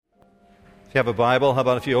If you have a Bible, how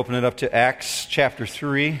about if you open it up to Acts chapter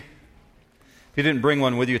 3? If you didn't bring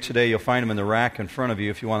one with you today, you'll find them in the rack in front of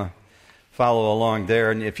you if you want to follow along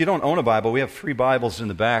there. And if you don't own a Bible, we have free Bibles in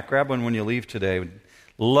the back. Grab one when you leave today. We'd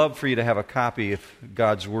love for you to have a copy of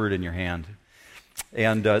God's Word in your hand.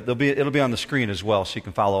 And it'll be on the screen as well, so you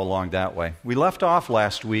can follow along that way. We left off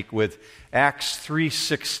last week with Acts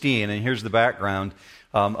 3:16, and here's the background.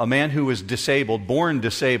 A man who was disabled, born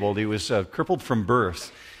disabled, he was crippled from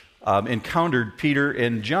birth, encountered Peter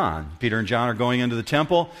and John. Peter and John are going into the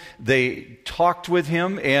temple. They talked with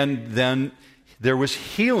him, and then there was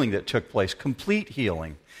healing that took place, complete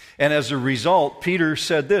healing. And as a result, Peter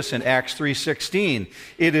said this in Acts 3:16,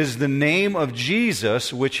 "It is the name of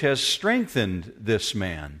Jesus which has strengthened this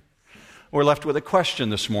man." We're left with a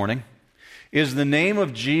question this morning. Is the name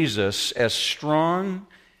of Jesus as strong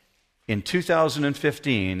in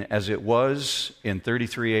 2015 as it was in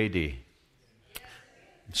 33 AD?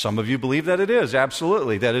 Some of you believe that it is,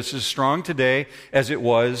 absolutely, that it's as strong today as it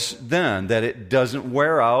was then, that it doesn't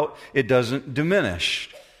wear out, it doesn't diminish.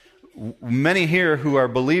 Many here who are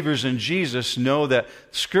believers in Jesus know that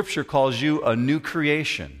Scripture calls you a new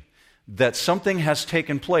creation, that something has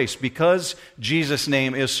taken place because Jesus'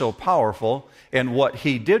 name is so powerful and what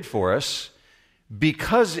He did for us,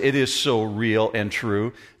 because it is so real and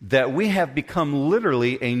true, that we have become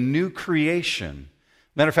literally a new creation.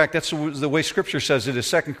 Matter of fact, that's the way Scripture says it is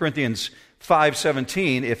 2 Corinthians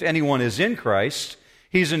 5:17. If anyone is in Christ,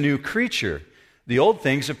 he's a new creature. The old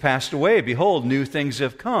things have passed away. Behold, new things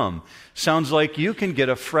have come. Sounds like you can get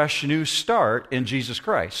a fresh new start in Jesus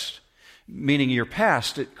Christ. Meaning your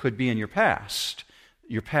past, it could be in your past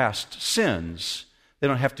sins. They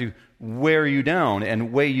don't have to wear you down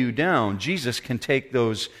and weigh you down. Jesus can take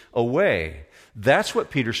those away. That's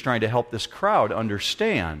what Peter's trying to help this crowd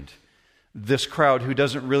understand. This crowd who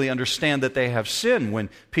doesn't really understand that they have sin when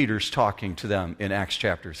Peter's talking to them in Acts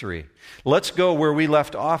chapter 3. Let's go where we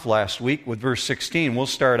left off last week with verse 16. We'll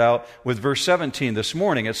start out with verse 17 this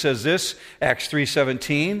morning. It says this, Acts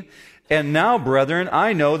 3:17, "And now, brethren,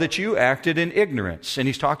 I know that you acted in ignorance." And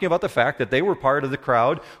he's talking about the fact that they were part of the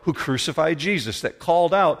crowd who crucified Jesus, that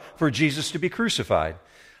called out for Jesus to be crucified.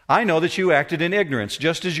 "I know that you acted in ignorance,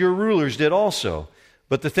 just as your rulers did also.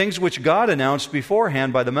 But the things which God announced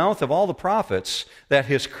beforehand by the mouth of all the prophets, that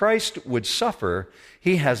His Christ would suffer,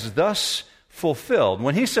 He has thus fulfilled."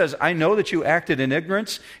 When he says, "I know that you acted in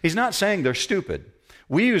ignorance," he's not saying they're stupid.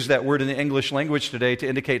 We use that word in the English language today to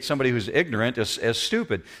indicate somebody who's ignorant as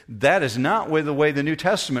stupid. That is not the way the New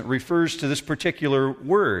Testament refers to this particular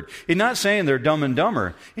word. He's not saying they're dumb and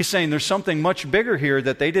dumber. He's saying there's something much bigger here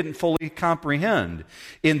that they didn't fully comprehend.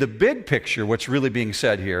 In the big picture, what's really being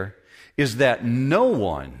said here is that no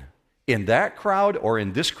one in that crowd or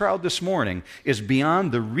in this crowd this morning is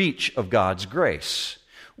beyond the reach of God's grace.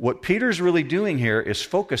 What Peter's really doing here is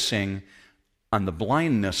focusing on the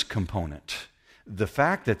blindness component. The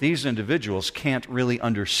fact that these individuals can't really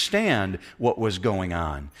understand what was going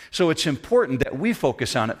on. So it's important that we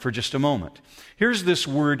focus on it for just a moment. Here's this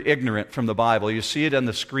word ignorant from the Bible. You see it on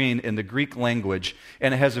the screen in the Greek language,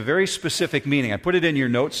 and it has a very specific meaning. I put it in your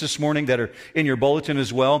notes this morning that are in your bulletin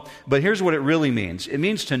as well, but here's what it really means. It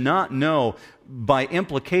means to not know, by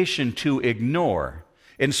implication to ignore.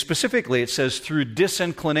 And specifically it says through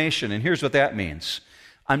disinclination, and here's what that means.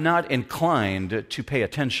 I'm not inclined to pay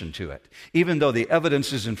attention to it. Even though the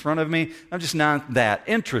evidence is in front of me, I'm just not that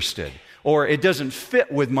interested. Or it doesn't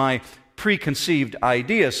fit with my preconceived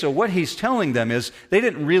idea. So what he's telling them is they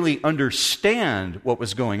didn't really understand what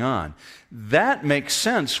was going on. That makes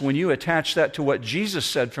sense when you attach that to what Jesus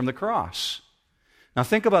said from the cross. Now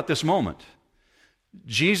think about this moment.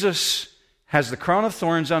 Jesus has the crown of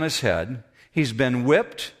thorns on his head. He's been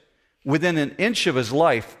whipped. Within an inch of his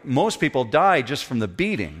life, most people die just from the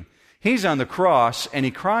beating. He's on the cross and he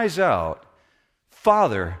cries out,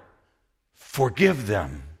 "Father, forgive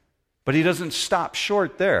them." But he doesn't stop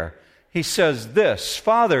short there. He says this,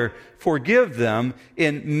 "Father, forgive them,"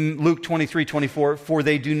 in Luke 23:24, "for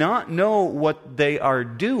they do not know what they are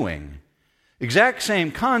doing." Exact same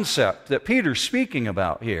concept that Peter's speaking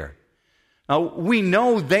about here. Now, we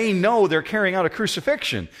know they know they're carrying out a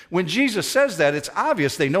crucifixion. When Jesus says that, it's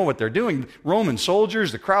obvious they know what they're doing. Roman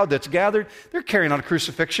soldiers, the crowd that's gathered, they're carrying out a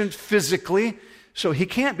crucifixion physically. So he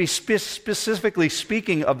can't be specifically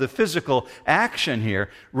speaking of the physical action here.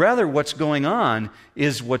 Rather, what's going on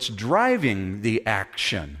is what's driving the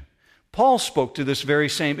action. Paul spoke to this very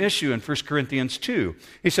same issue in 1 Corinthians 2.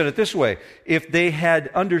 He said it this way, "If they had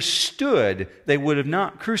understood, they would have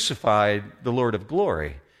not crucified the Lord of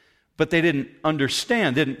glory. but they didn't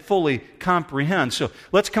understand, didn't fully comprehend. So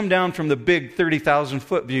let's come down from the big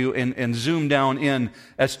 30,000-foot view and zoom down in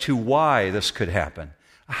as to why this could happen.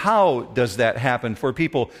 How does that happen for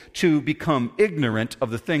people to become ignorant of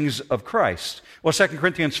the things of Christ? Well, 2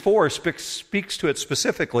 Corinthians 4 speaks to it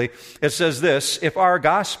specifically. It says this, "If our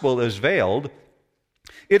gospel is veiled,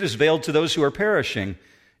 it is veiled to those who are perishing,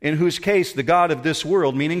 in whose case the God of this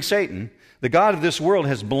world," meaning Satan, "the God of this world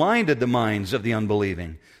has blinded the minds of the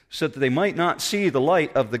unbelieving, so that they might not see the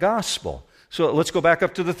light of the gospel." So let's go back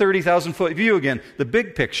up to the 30,000-foot view again, the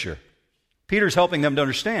big picture. Peter's helping them to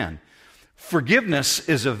understand. Forgiveness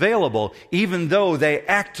is available even though they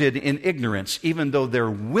acted in ignorance, even though they're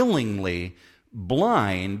willingly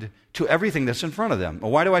blind to everything that's in front of them.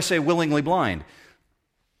 Well, why do I say willingly blind?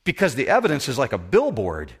 Because the evidence is like a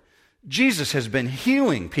billboard. Jesus has been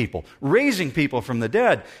healing people, raising people from the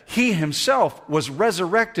dead. He himself was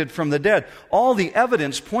resurrected from the dead. All the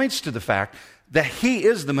evidence points to the fact that he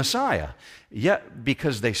is the Messiah. Yet,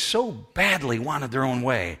 because they so badly wanted their own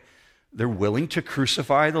way, they're willing to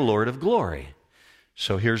crucify the Lord of glory.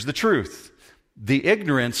 So here's the truth. The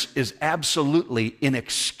ignorance is absolutely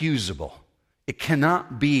inexcusable. It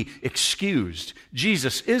cannot be excused.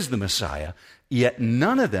 Jesus is the Messiah, yet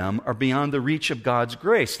none of them are beyond the reach of God's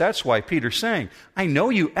grace. That's why Peter's saying, I know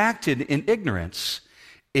you acted in ignorance.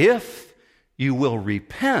 If you will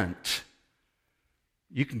repent,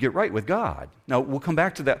 you can get right with God. Now, we'll come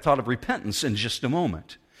back to that thought of repentance in just a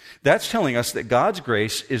moment. That's telling us that God's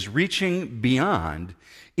grace is reaching beyond,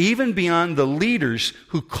 even beyond the leaders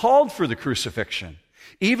who called for the crucifixion,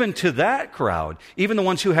 even to that crowd, even the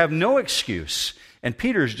ones who have no excuse. And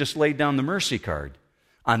Peter's just laid down the mercy card.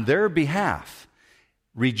 On their behalf,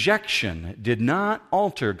 rejection did not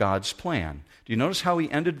alter God's plan. Do you notice how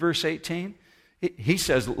he ended verse 18? He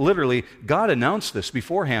says literally, God announced this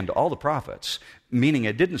beforehand to all the prophets, meaning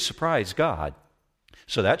it didn't surprise God.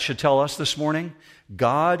 So that should tell us this morning,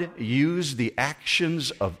 God used the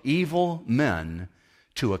actions of evil men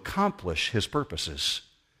to accomplish his purposes.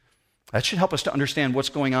 That should help us to understand what's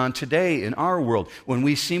going on today in our world when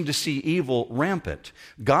we seem to see evil rampant.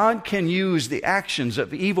 God can use the actions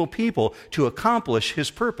of evil people to accomplish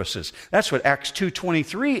his purposes. That's what Acts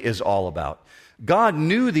 2:23 is all about. God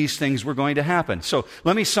knew these things were going to happen. So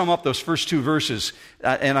let me sum up those first two verses,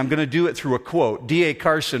 and I'm going to do it through a quote. D.A.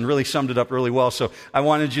 Carson really summed it up really well, so I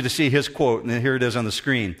wanted you to see his quote, and here it is on the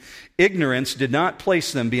screen. "Ignorance did not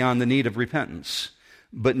place them beyond the need of repentance,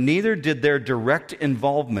 but neither did their direct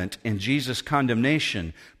involvement in Jesus'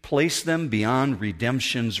 condemnation place them beyond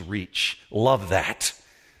redemption's reach." Love that.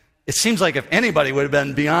 It seems like if anybody would have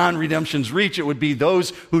been beyond redemption's reach, it would be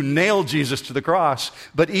those who nailed Jesus to the cross.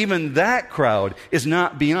 But even that crowd is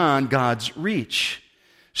not beyond God's reach.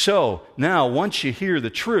 So now, once you hear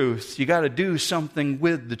the truth, you got to do something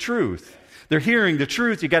with the truth. They're hearing the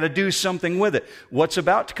truth, you got to do something with it. What's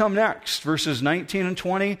about to come next, verses 19 and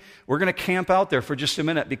 20, we're going to camp out there for just a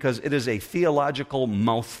minute because it is a theological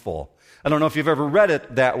mouthful. I don't know if you've ever read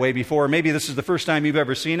it that way before. Maybe this is the first time you've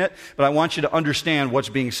ever seen it, but I want you to understand what's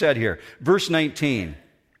being said here. Verse 19,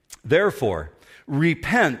 "Therefore,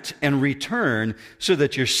 repent and return so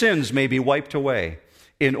that your sins may be wiped away,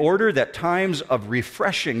 in order that times of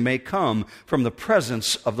refreshing may come from the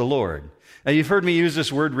presence of the Lord." Now, you've heard me use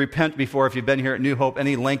this word repent before if you've been here at New Hope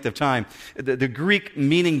any length of time. The Greek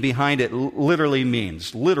meaning behind it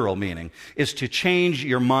literal meaning, is to change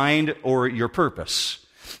your mind or your purpose.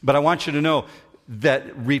 But I want you to know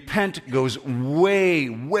that repent goes way,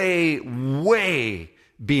 way, way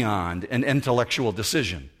beyond an intellectual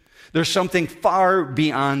decision. There's something far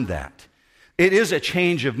beyond that. It is a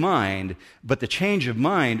change of mind, but the change of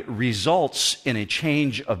mind results in a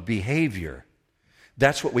change of behavior.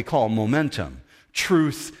 That's what we call momentum,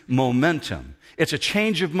 truth momentum. It's a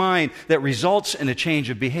change of mind that results in a change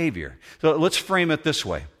of behavior. So let's frame it this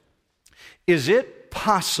way. Is it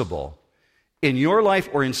possible in your life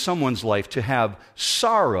or in someone's life to have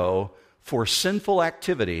sorrow for sinful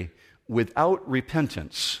activity without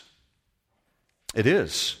repentance? It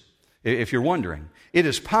is, if you're wondering. It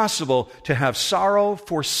is possible to have sorrow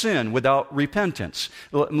for sin without repentance.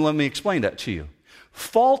 Let me explain that to you.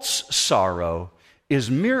 False sorrow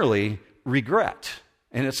is merely regret.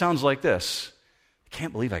 And it sounds like this. I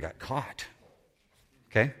can't believe I got caught.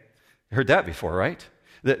 Okay? You heard that before, right?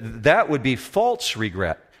 That would be false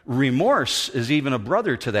regret. Remorse is even a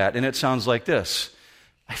brother to that, and it sounds like this.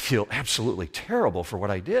 I feel absolutely terrible for what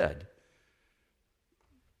I did.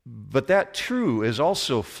 But that too is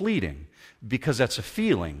also fleeting because that's a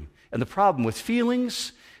feeling. And the problem with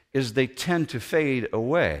feelings is they tend to fade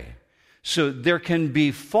away. So there can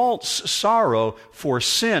be false sorrow for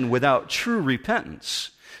sin without true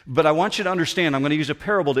repentance. But I want you to understand, I'm going to use a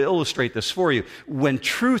parable to illustrate this for you. When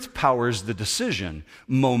truth powers the decision,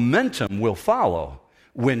 momentum will follow.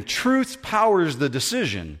 When truth powers the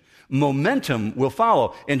decision, momentum will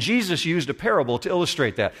follow. And Jesus used a parable to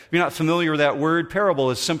illustrate that. If you're not familiar with that word,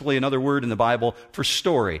 parable is simply another word in the Bible for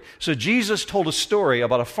story. So Jesus told a story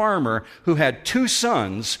about a farmer who had 2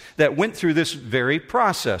 sons that went through this very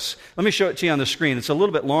process. Let me show it to you on the screen. It's a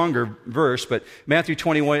little bit longer verse, but Matthew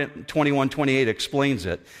 21:28 explains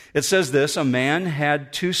it. It says this, a man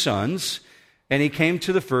had 2 sons, and he came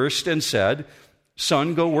to the first and said,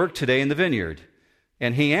 "Son, go work today in the vineyard."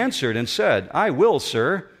 And he answered and said, "I will,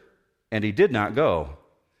 sir." And he did not go.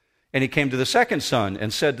 And he came to the second son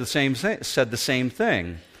and said the same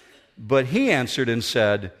thing. But he answered and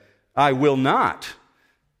said, "I will not."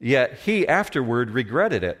 Yet he afterward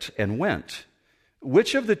regretted it and went.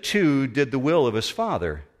 Which of the 2 did the will of his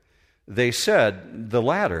father? They said, "The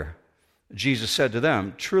latter." Jesus said to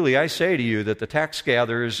them, "Truly I say to you that the tax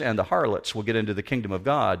gatherers and the harlots will get into the kingdom of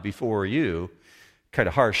God before you." Kind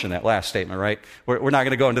of harsh in that last statement, right? We're not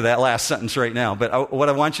going to go into that last sentence right now, but what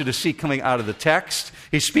I want you to see coming out of the text,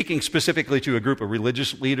 he's speaking specifically to a group of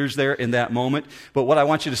religious leaders there in that moment, but what I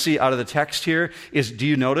want you to see out of the text here is, do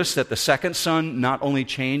you notice that the second son not only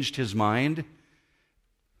changed his mind,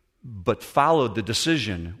 but followed the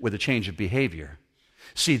decision with a change of behavior?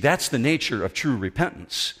 See, that's the nature of true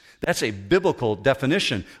repentance. That's a biblical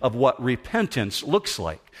definition of what repentance looks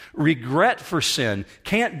like. Regret for sin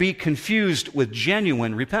can't be confused with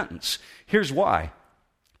genuine repentance. Here's why.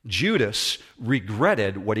 Judas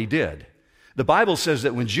regretted what he did. The Bible says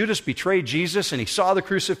that when Judas betrayed Jesus and he saw the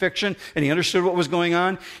crucifixion and he understood what was going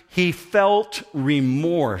on, he felt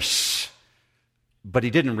remorse, but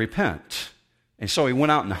he didn't repent. And so he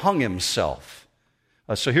went out and hung himself.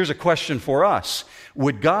 So here's a question for us.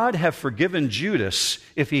 Would God have forgiven Judas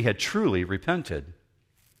if he had truly repented?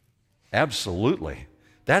 Absolutely.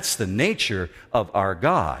 That's the nature of our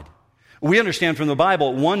God. We understand from the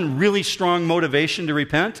Bible one really strong motivation to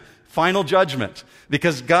repent, final judgment.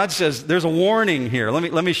 Because God says there's a warning here.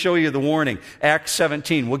 Let me show you the warning. Acts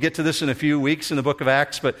 17. We'll get to this in a few weeks in the book of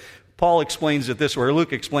Acts, but Paul explains it this way, or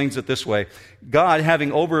Luke explains it this way. God,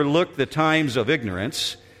 having overlooked the times of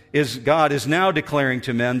ignorance, God is now declaring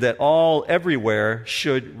to men that all everywhere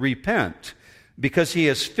should repent, because he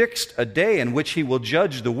has fixed a day in which he will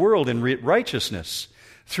judge the world in righteousness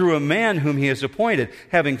through a man whom he has appointed,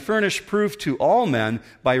 having furnished proof to all men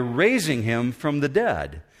by raising him from the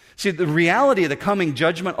dead. See, the reality of the coming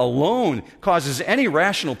judgment alone causes any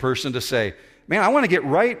rational person to say, man, I want to get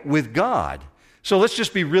right with God. So let's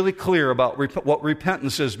just be really clear about what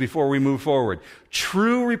repentance is before we move forward.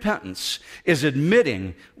 True repentance is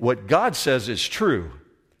admitting what God says is true.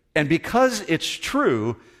 And because it's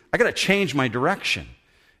true, I got to change my direction.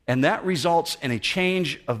 And that results in a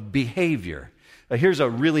change of behavior. Here's a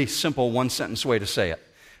really simple one-sentence way to say it.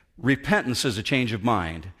 Repentance is a change of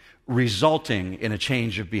mind, resulting in a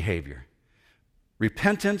change of behavior.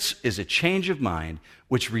 Repentance is a change of mind,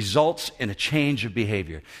 which results in a change of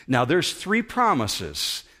behavior. Now, there's 3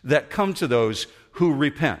 promises that come to those who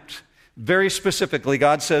repent. Very specifically,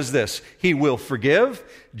 God says this: He will forgive,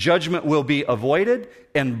 judgment will be avoided,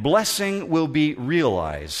 and blessing will be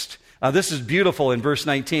realized. This is beautiful in verse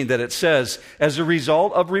 19 that it says, as a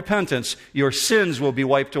result of repentance, your sins will be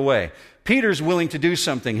wiped away. Peter's willing to do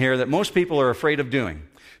something here that most people are afraid of doing.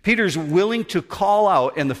 Peter's willing to call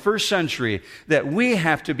out in the first century that we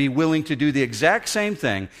have to be willing to do the exact same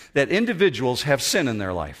thing, that individuals have sin in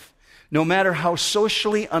their life, no matter how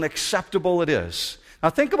socially unacceptable it is. Now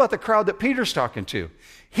think about the crowd that Peter's talking to.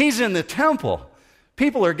 He's in the temple.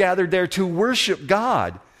 People are gathered there to worship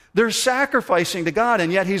God. They're sacrificing to God,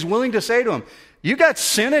 and yet he's willing to say to them, you got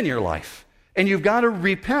sin in your life, and you've got to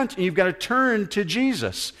repent, and you've got to turn to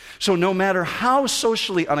Jesus. So no matter how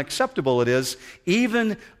socially unacceptable it is,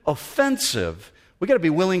 even offensive, we got to be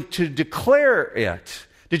willing to declare it.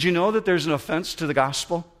 Did you know that there's an offense to the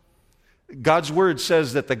gospel? God's word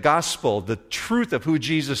says that the gospel, the truth of who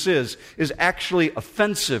Jesus is actually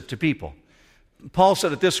offensive to people. Paul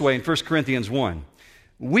said it this way in 1 Corinthians 1.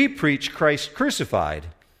 We preach Christ crucified,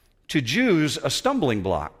 to Jews a stumbling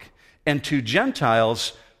block, and to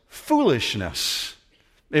Gentiles foolishness.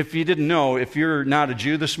 If you didn't know, if you're not a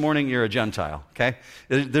Jew this morning, you're a Gentile, okay?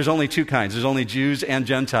 There's only 2 kinds. There's only Jews and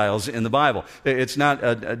Gentiles in the Bible. It's not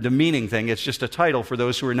a demeaning thing. It's just a title for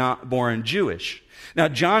those who are not born Jewish. Now,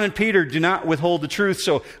 John and Peter do not withhold the truth,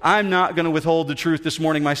 so I'm not going to withhold the truth this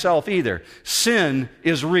morning myself either. Sin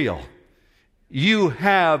is real. You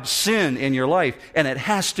have sin in your life, and it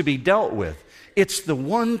has to be dealt with. It's the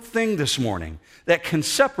one thing this morning that can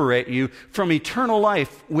separate you from eternal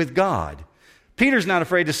life with God. Peter's not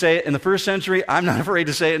afraid to say it in the first century. I'm not afraid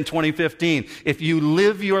to say it in 2015. If you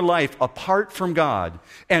live your life apart from God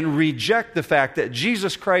and reject the fact that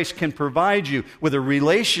Jesus Christ can provide you with a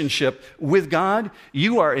relationship with God,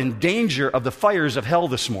 you are in danger of the fires of hell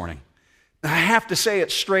this morning. I have to say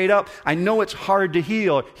it straight up. I know it's hard to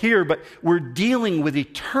hear, but we're dealing with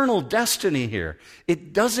eternal destiny here.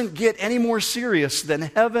 It doesn't get any more serious than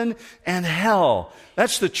heaven and hell.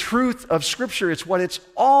 That's the truth of Scripture. It's what it's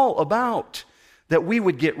all about, that we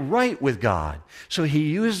would get right with God. So he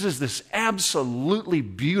uses this absolutely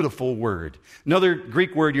beautiful word. Another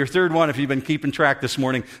Greek word, your third one, if you've been keeping track this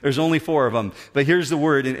morning. There's only 4 of them. But here's the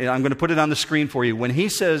word, and I'm going to put it on the screen for you. When he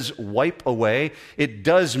says wipe away, it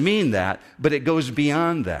does mean that, but it goes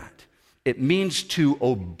beyond that. It means to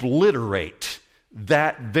obliterate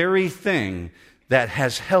that very thing that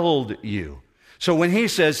has held you. So when he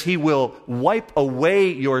says he will wipe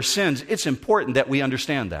away your sins, it's important that we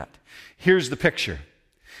understand that. Here's the picture.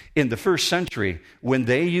 In the first century, when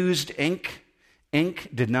they used ink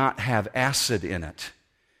did not have acid in it.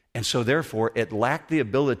 And so therefore, it lacked the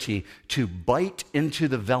ability to bite into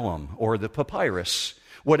the vellum or the papyrus,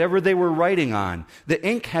 whatever they were writing on. The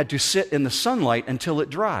ink had to sit in the sunlight until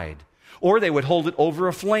it dried. Or they would hold it over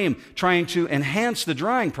a flame, trying to enhance the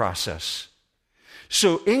drying process.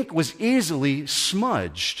 So ink was easily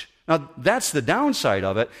smudged. Now, that's the downside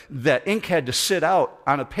of it, that ink had to sit out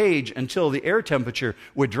on a page until the air temperature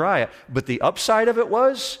would dry it. But the upside of it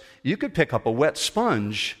was, you could pick up a wet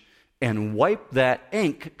sponge and wipe that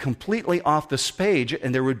ink completely off this page,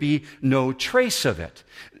 and there would be no trace of it.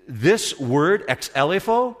 This word,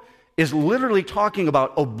 exelefo, is literally talking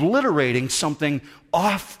about obliterating something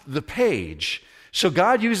off the page. So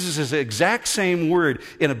God uses this exact same word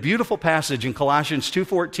in a beautiful passage in Colossians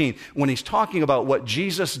 2:14 when he's talking about what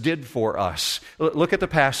Jesus did for us. Look at the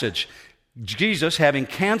passage. Jesus, having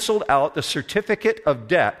canceled out the certificate of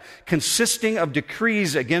debt consisting of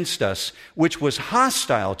decrees against us, which was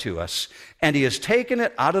hostile to us, and he has taken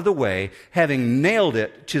it out of the way, having nailed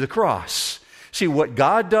it to the cross. See, what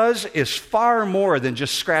God does is far more than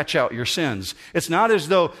just scratch out your sins. It's not as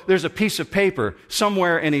though there's a piece of paper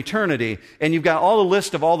somewhere in eternity and you've got all the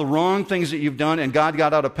list of all the wrong things that you've done and God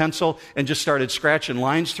got out a pencil and just started scratching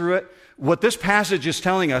lines through it. What this passage is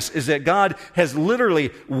telling us is that God has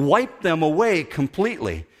literally wiped them away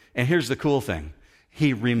completely. And here's the cool thing.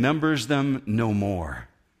 He remembers them no more.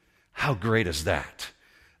 How great is that?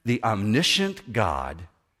 The omniscient God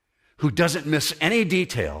who doesn't miss any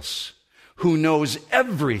details, who knows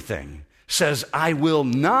everything, says, I will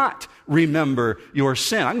not remember your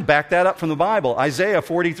sin. I can back that up from the Bible. Isaiah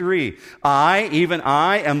 43. I, even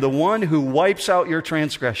I, am the one who wipes out your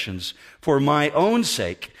transgressions for my own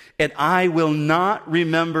sake, and I will not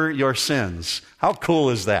remember your sins. How cool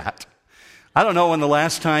is that? I don't know when the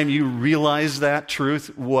last time you realized that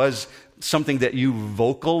truth was something that you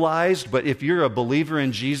vocalized, but if you're a believer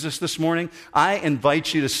in Jesus this morning, I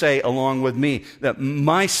invite you to say along with me that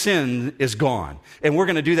my sin is gone. And we're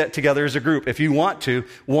going to do that together as a group. If you want to,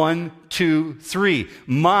 1, 2, 3.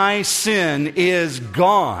 My sin is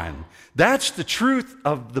gone. That's the truth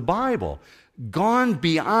of the Bible. Gone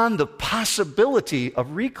beyond the possibility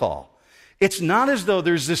of recall. It's not as though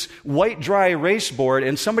there's this white, dry erase board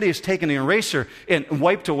and somebody has taken an eraser and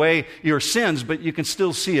wiped away your sins, but you can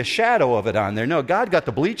still see a shadow of it on there. No, God got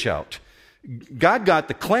the bleach out. God got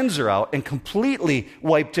the cleanser out and completely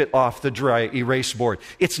wiped it off the dry erase board.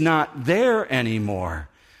 It's not there anymore.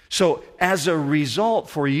 So as a result,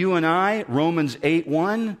 for you and I, Romans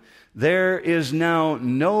 8:1, there is now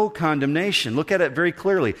no condemnation. Look at it very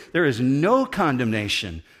clearly. There is no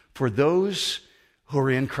condemnation for those who are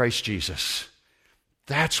in Christ Jesus.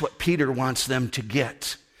 That's what Peter wants them to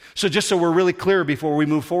get. So just so we're really clear before we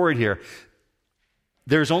move forward here,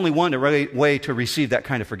 there's only one way to receive that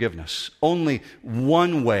kind of forgiveness. Only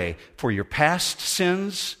one way for your past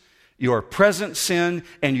sins, your present sin,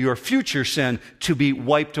 and your future sin to be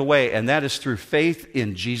wiped away, and that is through faith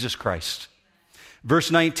in Jesus Christ. Verse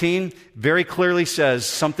 19 very clearly says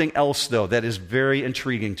something else, though, that is very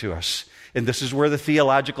intriguing to us. And this is where the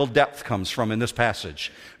theological depth comes from in this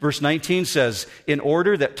passage. Verse 19 says, in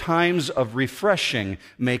order that times of refreshing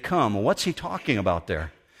may come. What's he talking about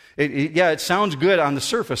there? It sounds good on the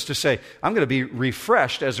surface to say, I'm going to be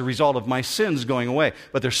refreshed as a result of my sins going away.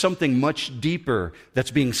 But there's something much deeper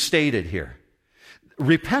that's being stated here.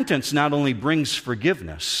 Repentance not only brings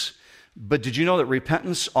forgiveness, but did you know that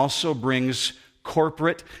repentance also brings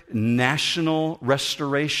corporate, national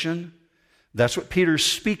restoration? That's what Peter's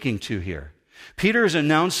speaking to here. Peter is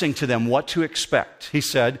announcing to them what to expect. He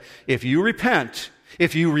said, if you repent,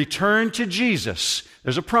 if you return to Jesus,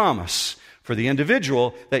 there's a promise. For the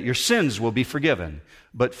individual, that your sins will be forgiven.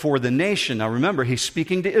 But for the nation, now remember, he's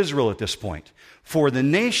speaking to Israel at this point. For the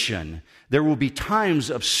nation, there will be times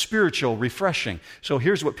of spiritual refreshing. So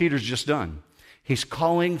here's what Peter's just done. He's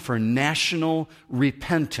calling for national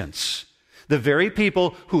repentance. The very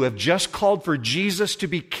people who have just called for Jesus to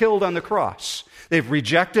be killed on the cross, they've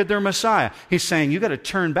rejected their Messiah. He's saying, you've got to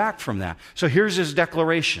turn back from that. So here's his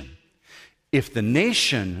declaration. If the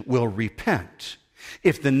nation will repent,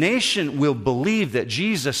 if the nation will believe that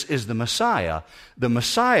Jesus is the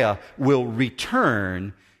Messiah will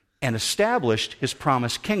return and establish his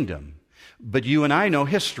promised kingdom. But you and I know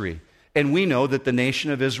history, and we know that the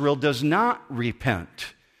nation of Israel does not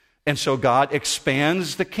repent. And so God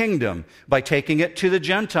expands the kingdom by taking it to the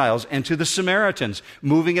Gentiles and to the Samaritans,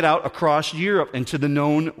 moving it out across Europe into the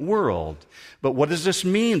known world. But what does this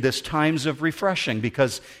mean, this times of refreshing?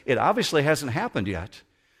 Because it obviously hasn't happened yet.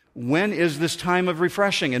 When is this time of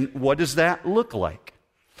refreshing, and what does that look like?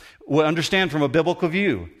 Well, understand from a biblical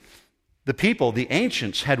view, the people, the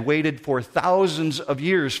ancients, had waited for thousands of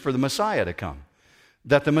years for the Messiah to come.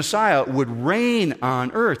 That the Messiah would reign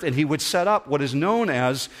on earth, and he would set up what is known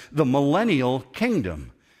as the millennial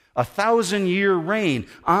kingdom, a 1,000-year reign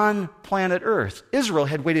on planet earth. Israel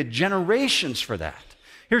had waited generations for that.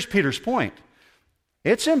 Here's Peter's point.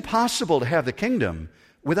 It's impossible to have the kingdom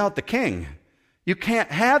without the king. You can't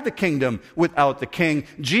have the kingdom without the king.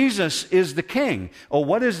 Jesus is the king. Oh,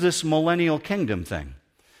 what is this millennial kingdom thing?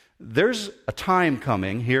 There's a time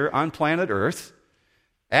coming here on planet earth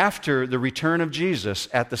after the return of Jesus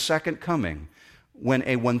at the second coming, when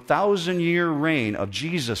a 1,000-year reign of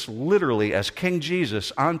Jesus, literally as King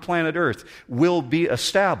Jesus on planet earth, will be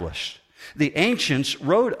established. The ancients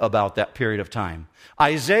wrote about that period of time.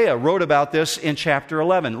 Isaiah wrote about this in chapter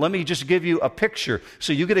 11. Let me just give you a picture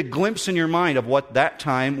so you get a glimpse in your mind of what that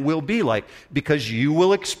time will be like, because you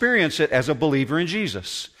will experience it as a believer in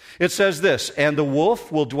Jesus. It says this, and the wolf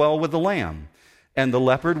will dwell with the lamb, and the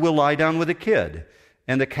leopard will lie down with the kid,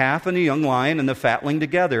 and the calf and the young lion and the fatling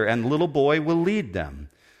together, and the little boy will lead them.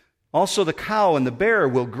 Also the cow and the bear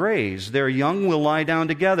will graze, their young will lie down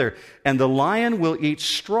together, and the lion will eat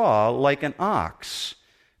straw like an ox.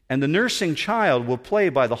 And the nursing child will play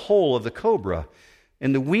by the hole of the cobra,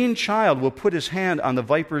 and the weaned child will put his hand on the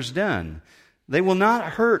viper's den. They will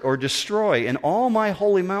not hurt or destroy in all my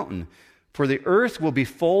holy mountain, for the earth will be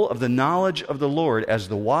full of the knowledge of the Lord as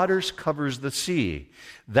the waters covers the sea.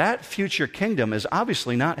 That future kingdom has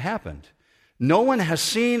obviously not happened. No one has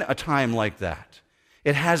seen a time like that.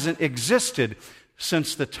 It hasn't existed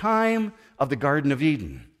since the time of the Garden of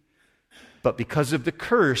Eden. But because of the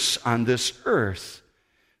curse on this earth,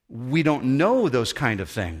 we don't know those kind of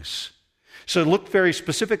things. So look very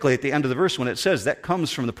specifically at the end of the verse when it says that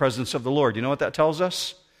comes from the presence of the Lord. You know what that tells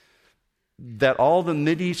us? That all the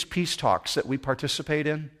Mideast peace talks that we participate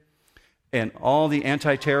in and all the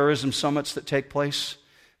anti-terrorism summits that take place,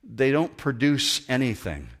 they don't produce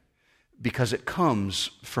anything because it comes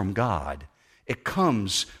from God. It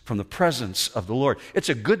comes from the presence of the Lord. It's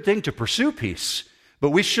a good thing to pursue peace,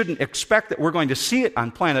 but we shouldn't expect that we're going to see it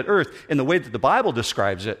on planet Earth in the way that the Bible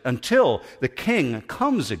describes it until the King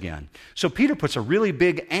comes again. So Peter puts a really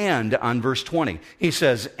big "and" on verse 20. He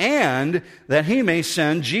says, "And that he may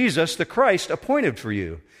send Jesus the Christ appointed for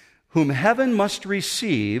you, whom heaven must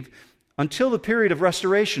receive until the period of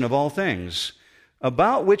restoration of all things,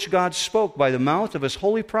 about which God spoke by the mouth of his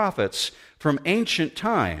holy prophets from ancient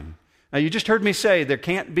time." Now, you just heard me say there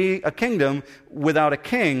can't be a kingdom without a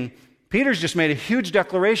king. Peter's just made a huge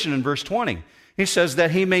declaration in verse 20. He says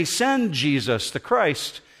that he may send Jesus, the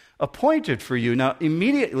Christ, appointed for you. Now,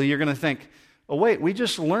 immediately you're going to think, oh, wait, we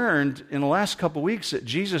just learned in the last couple weeks that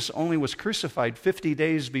Jesus only was crucified 50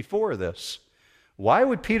 days before this. Why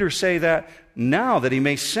would Peter say that now, that he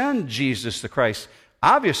may send Jesus, the Christ?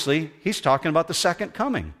 Obviously, he's talking about the second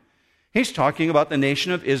coming. He's talking about the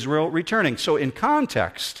nation of Israel returning. So in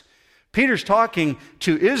context, Peter's talking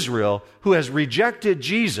to Israel who has rejected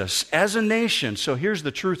Jesus as a nation. So here's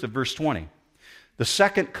the truth of verse 20. The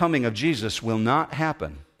second coming of Jesus will not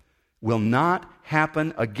happen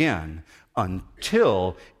again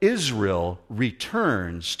until Israel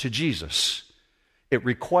returns to Jesus. It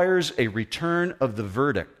requires a return of the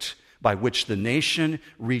verdict by which the nation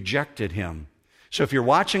rejected him. So if you're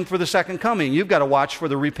watching for the second coming, you've got to watch for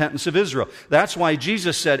the repentance of Israel. That's why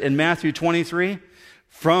Jesus said in Matthew 23,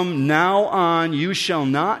 "From now on you shall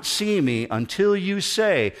not see me until you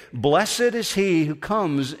say, 'Blessed is he who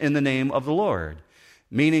comes in the name of the Lord.'"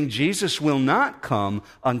 Meaning Jesus will not come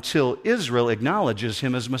until Israel acknowledges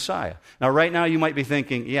him as Messiah. Now right now you might be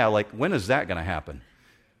thinking, yeah, like when is that going to happen?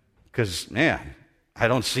 Because, man, I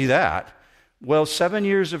don't see that. Well, 7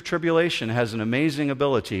 years of tribulation has an amazing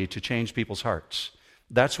ability to change people's hearts.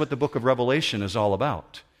 That's what the book of Revelation is all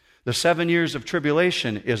about. The 7 years of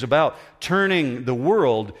tribulation is about turning the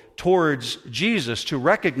world towards Jesus to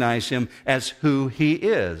recognize him as who he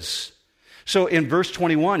is. So in verse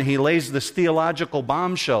 21, he lays this theological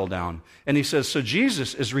bombshell down, and he says, so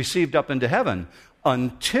Jesus is received up into heaven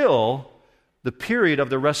until the period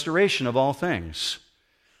of the restoration of all things.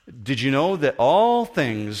 Did you know that all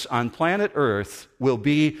things on planet Earth will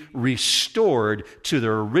be restored to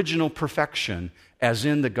their original perfection as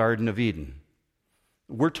in the Garden of Eden?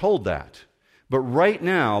 We're told that. But right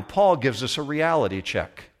now, Paul gives us a reality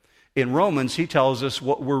check. In Romans, he tells us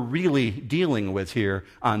what we're really dealing with here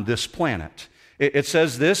on this planet. It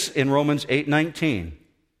says this in Romans 8:19.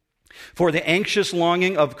 For the anxious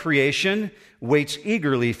longing of creation waits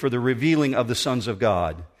eagerly for the revealing of the sons of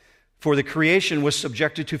God. For the creation was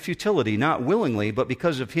subjected to futility, not willingly, but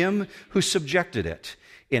because of him who subjected it,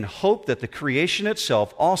 in hope that the creation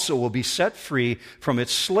itself also will be set free from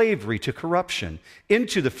its slavery to corruption,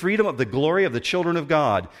 into the freedom of the glory of the children of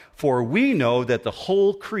God. For we know that the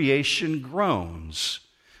whole creation groans.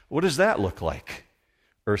 What does that look like?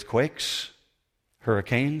 Earthquakes,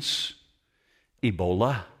 hurricanes,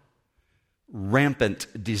 Ebola, rampant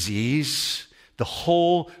disease. The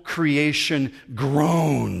whole creation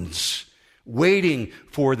groans, waiting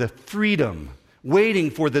for the freedom, waiting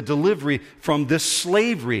for the delivery from this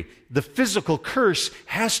slavery. The physical curse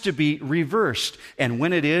has to be reversed. And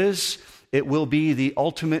when it is, it will be the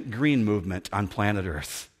ultimate green movement on planet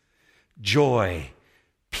Earth. Joy,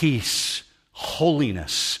 peace,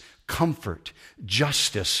 holiness, comfort,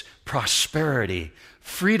 justice, prosperity,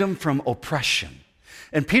 freedom from oppression.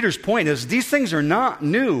 And Peter's point is, these things are not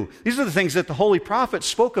new. These are the things that the holy prophets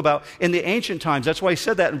spoke about in the ancient times. That's why he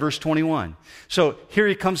said that in verse 21. So here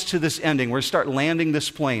he comes to this ending. We're going to start landing this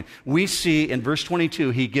plane. We see in verse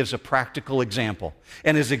 22, he gives a practical example.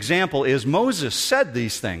 And his example is Moses said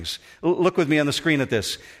these things. Look with me on the screen at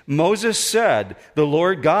this. Moses said, the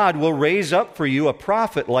Lord God will raise up for you a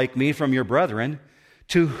prophet like me from your brethren.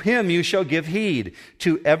 To him you shall give heed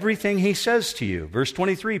to everything he says to you. Verse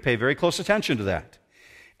 23, pay very close attention to that.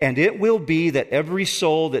 And it will be that every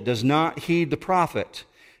soul that does not heed the prophet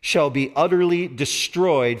shall be utterly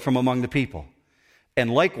destroyed from among the people.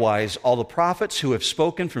 And likewise, all the prophets who have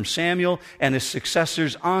spoken from Samuel and his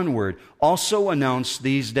successors onward also announce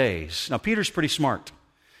these days. Now, Peter's pretty smart.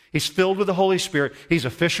 He's filled with the Holy Spirit. He's a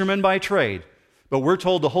fisherman by trade. But we're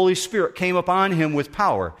told the Holy Spirit came upon him with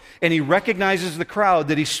power, and he recognizes the crowd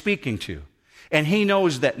that he's speaking to. And he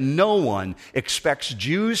knows that no one expects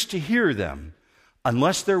Jews to hear them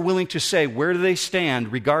unless they're willing to say, where do they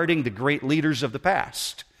stand regarding the great leaders of the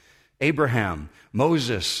past? Abraham,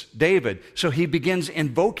 Moses, David. So he begins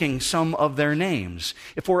invoking some of their names.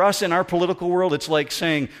 For us in our political world, it's like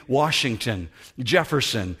saying Washington,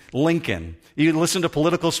 Jefferson, Lincoln. You listen to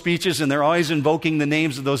political speeches and they're always invoking the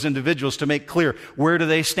names of those individuals to make clear where do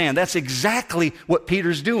they stand. That's exactly what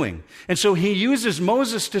Peter's doing. And so he uses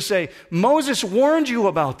Moses to say, Moses warned you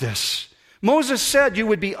about this. Moses said you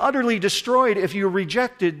would be utterly destroyed if you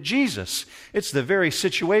rejected Jesus. It's the very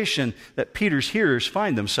situation that Peter's hearers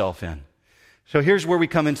find themselves in. So here's where we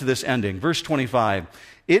come into this ending. Verse 25.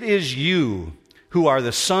 It is you who are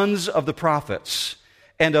the sons of the prophets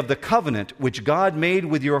and of the covenant which God made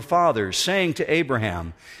with your fathers, saying to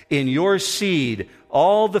Abraham, in your seed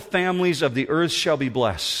all the families of the earth shall be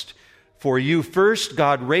blessed. For you first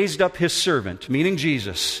God raised up his servant, meaning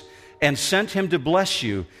Jesus, and sent him to bless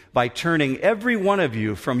you by turning every one of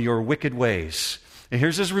you from your wicked ways. And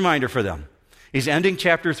here's his reminder for them. He's ending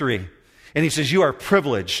chapter 3, and he says, you are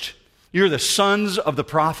privileged. You're the sons of the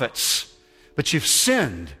prophets, but you've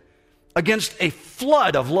sinned against a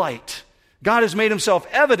flood of light. God has made himself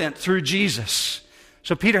evident through Jesus.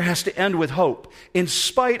 So Peter has to end with hope. In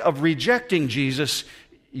spite of rejecting Jesus,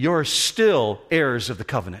 you're still heirs of the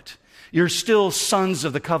covenant. You're still sons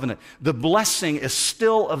of the covenant. The blessing is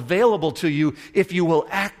still available to you if you will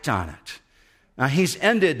act on it. Now, he's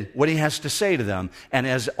ended what he has to say to them, and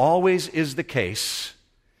as always is the case,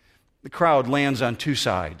 the crowd lands on two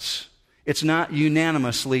sides. It's not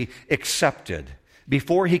unanimously accepted.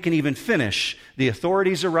 Before he can even finish, the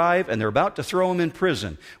authorities arrive, and they're about to throw him in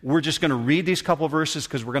prison. We're just going to read these couple of verses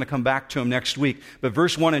because we're going to come back to them next week. But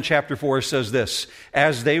verse 1 in chapter 4 says this,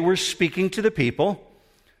 as they were speaking to the people,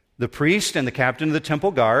 the priest and the captain of the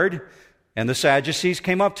temple guard and the Sadducees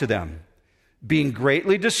came up to them, being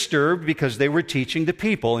greatly disturbed because they were teaching the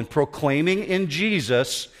people and proclaiming in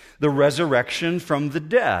Jesus the resurrection from the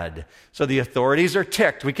dead. So the authorities are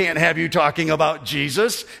ticked. We can't have you talking about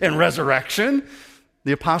Jesus and resurrection.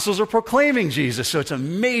 The apostles are proclaiming Jesus, so it's a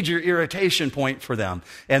major irritation point for them.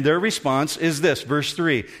 And their response is this, verse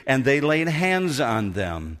 3, and they laid hands on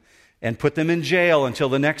them and put them in jail until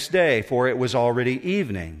the next day, for it was already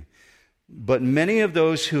evening. But many of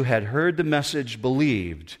those who had heard the message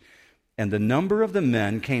believed, and the number of the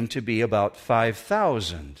men came to be about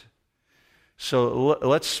 5,000. So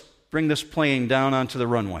let's bring this plane down onto the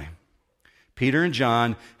runway. Peter and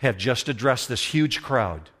John have just addressed this huge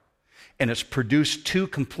crowd, and it's produced two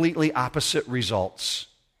completely opposite results.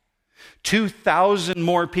 2,000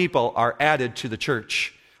 more people are added to the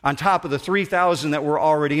church. On top of the 3,000 that were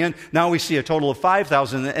already in, now we see a total of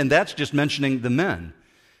 5,000, and that's just mentioning the men.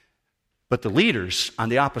 But the leaders on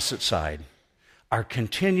the opposite side are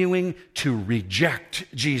continuing to reject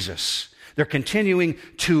Jesus. They're continuing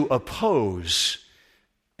to oppose.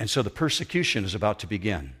 And so the persecution is about to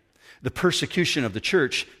begin. The persecution of the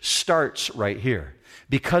church starts right here.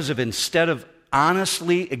 Because of instead of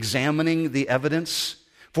honestly examining the evidence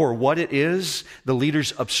for what it is, the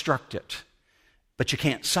leaders obstruct it. But you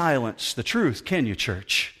can't silence the truth, can you,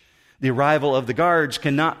 church? The arrival of the guards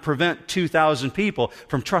cannot prevent 2,000 people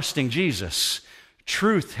from trusting Jesus.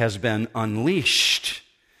 Truth has been unleashed.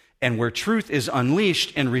 And where truth is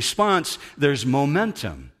unleashed in response, there's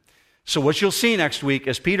momentum. So what you'll see next week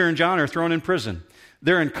is Peter and John are thrown in prison.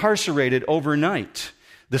 They're incarcerated overnight.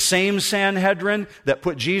 The same Sanhedrin that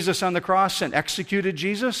put Jesus on the cross and executed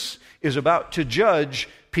Jesus is about to judge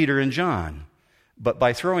Peter and John. But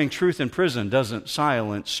by throwing truth in prison doesn't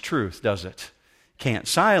silence truth, does it? Can't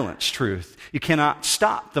silence truth. You cannot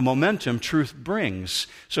stop the momentum truth brings.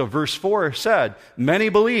 So verse 4 said, many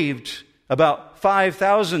believed, about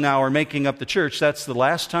 5,000 now are making up the church. That's the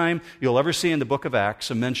last time you'll ever see in the book of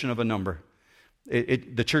Acts a mention of a number.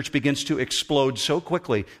 The church begins to explode so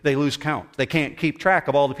quickly, they lose count. They can't keep track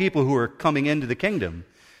of all the people who are coming into the kingdom.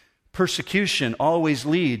 Persecution always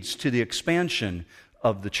leads to the expansion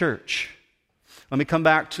of the church. Let me come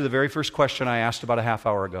back to the very first question I asked about a half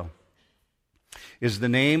hour ago. Is the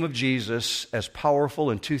name of Jesus as powerful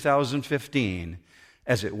in 2015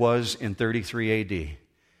 as it was in 33 AD?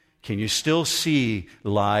 Can you still see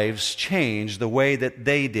lives change the way that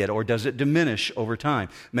they did, or does it diminish over time?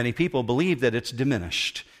 Many people believe that it's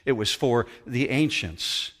diminished. It was for the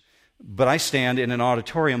ancients. But I stand in an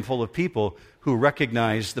auditorium full of people who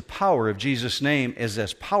recognize the power of Jesus' name is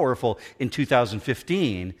as powerful in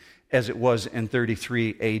 2015 as it was in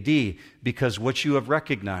 33 AD, because what you have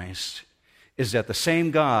recognized is that the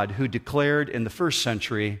same God who declared in the first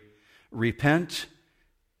century, repent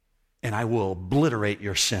and I will obliterate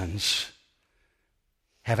your sins,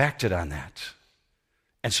 have acted on that.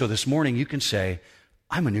 And so this morning you can say,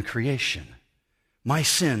 I'm a new creation. My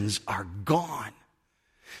sins are gone.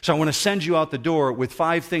 So I want to send you out the door with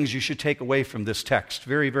 5 things you should take away from this text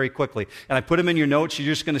very, very quickly. And I put them in your notes.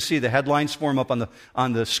 You're just going to see the headlines form up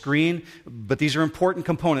on the screen. But these are important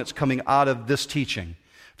components coming out of this teaching.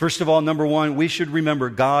 First of all, number 1, we should remember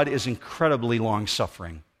God is incredibly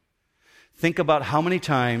long-suffering. Think about how many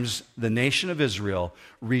times the nation of Israel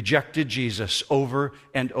rejected Jesus over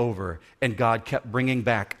and over, and God kept bringing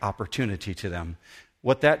back opportunity to them.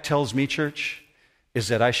 What that tells me, church, is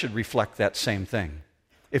that I should reflect that same thing.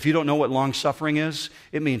 If you don't know what long-suffering is,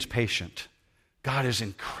 it means patient. God is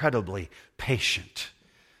incredibly patient.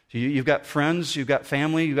 You've got friends, you've got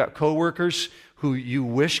family, you've got coworkers who you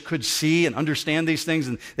wish could see and understand these things,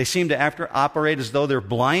 and they seem to operate as though they're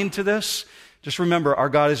blind to this. Just remember, our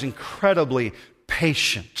God is incredibly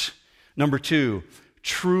patient. Number 2,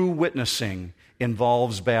 true witnessing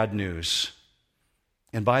involves bad news.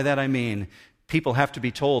 And by that I mean, people have to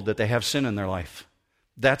be told that they have sin in their life.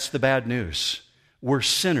 That's the bad news. We're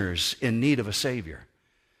sinners in need of a Savior.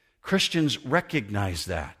 Christians recognize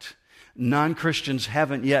that. Non-Christians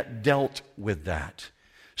haven't yet dealt with that.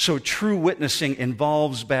 So true witnessing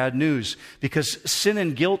involves bad news because sin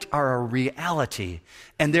and guilt are a reality,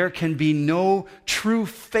 and there can be no true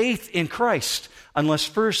faith in Christ unless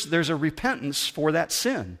first there's a repentance for that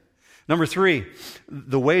sin. Number 3,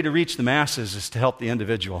 the way to reach the masses is to help the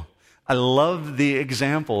individual. I love the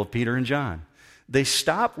example of Peter and John. They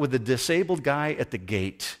stop with the disabled guy at the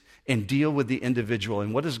gate and deal with the individual.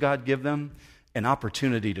 And what does God give them? An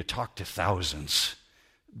opportunity to talk to thousands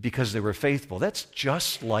because they were faithful. That's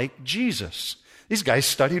just like Jesus. These guys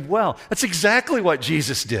studied well. That's exactly what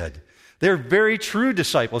Jesus did. They're very true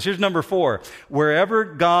disciples. Here's number 4. Wherever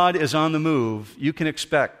God is on the move, you can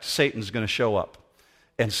expect Satan's going to show up.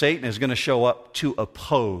 And Satan is going to show up to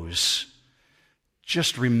oppose.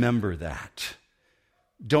 Just remember that.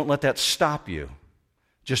 Don't let that stop you.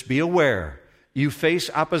 Just be aware. You face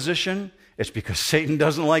opposition, it's because Satan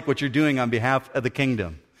doesn't like what you're doing on behalf of the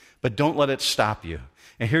kingdom. But don't let it stop you.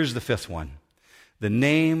 And here's the fifth one. The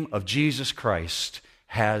name of Jesus Christ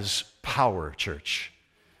has power, church.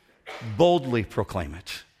 Boldly proclaim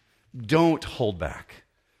it. Don't hold back.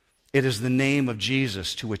 It is the name of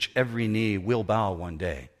Jesus to which every knee will bow one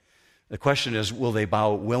day. The question is, will they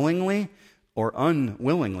bow willingly or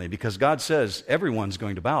unwillingly? Because God says everyone's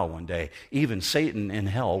going to bow one day. Even Satan in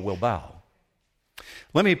hell will bow.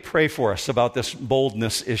 Let me pray for us about this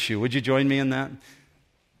boldness issue. Would you join me in that?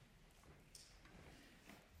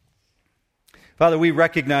 Father, we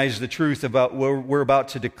recognize the truth about what we're about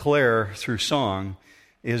to declare through song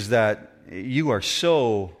is that you are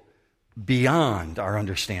so beyond our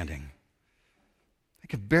understanding. I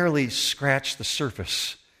could barely scratch the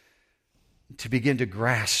surface to begin to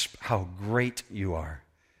grasp how great you are,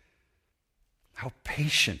 how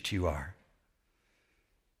patient you are,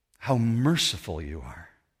 how merciful you are.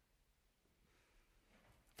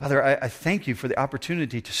 Father, I thank you for the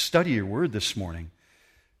opportunity to study your word this morning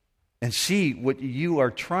and see what you are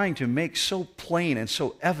trying to make so plain and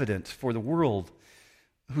so evident for the world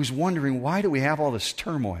who's wondering, why do we have all this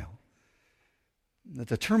turmoil? That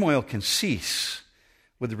the turmoil can cease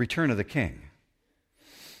with the return of the King.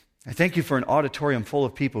 I thank you for an auditorium full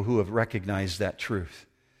of people who have recognized that truth.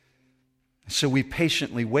 So we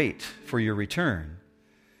patiently wait for your return.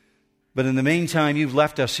 But in the meantime, you've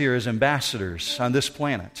left us here as ambassadors on this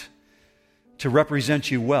planet to represent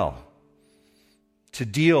you well, to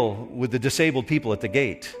deal with the disabled people at the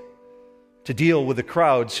gate, to deal with the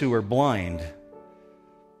crowds who are blind,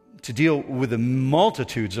 to deal with the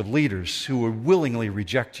multitudes of leaders who will willingly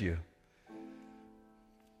reject you.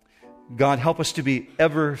 God, help us to be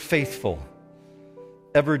ever faithful,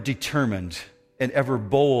 ever determined, and ever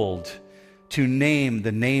bold to name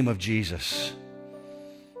the name of Jesus.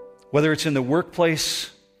 Whether it's in the workplace,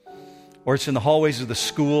 or it's in the hallways of the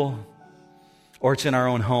school, or it's in our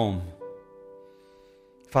own home.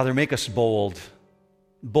 Father, make us bold,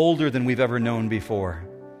 bolder than we've ever known before.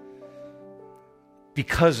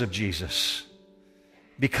 Because of Jesus,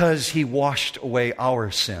 because he washed away our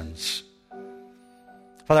sins.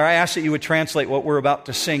 Father, I ask that you would translate what we're about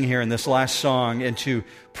to sing here in this last song into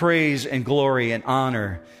praise and glory and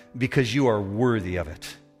honor because you are worthy of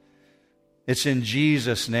it. It's in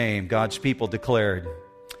Jesus' name God's people declared,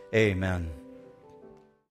 amen.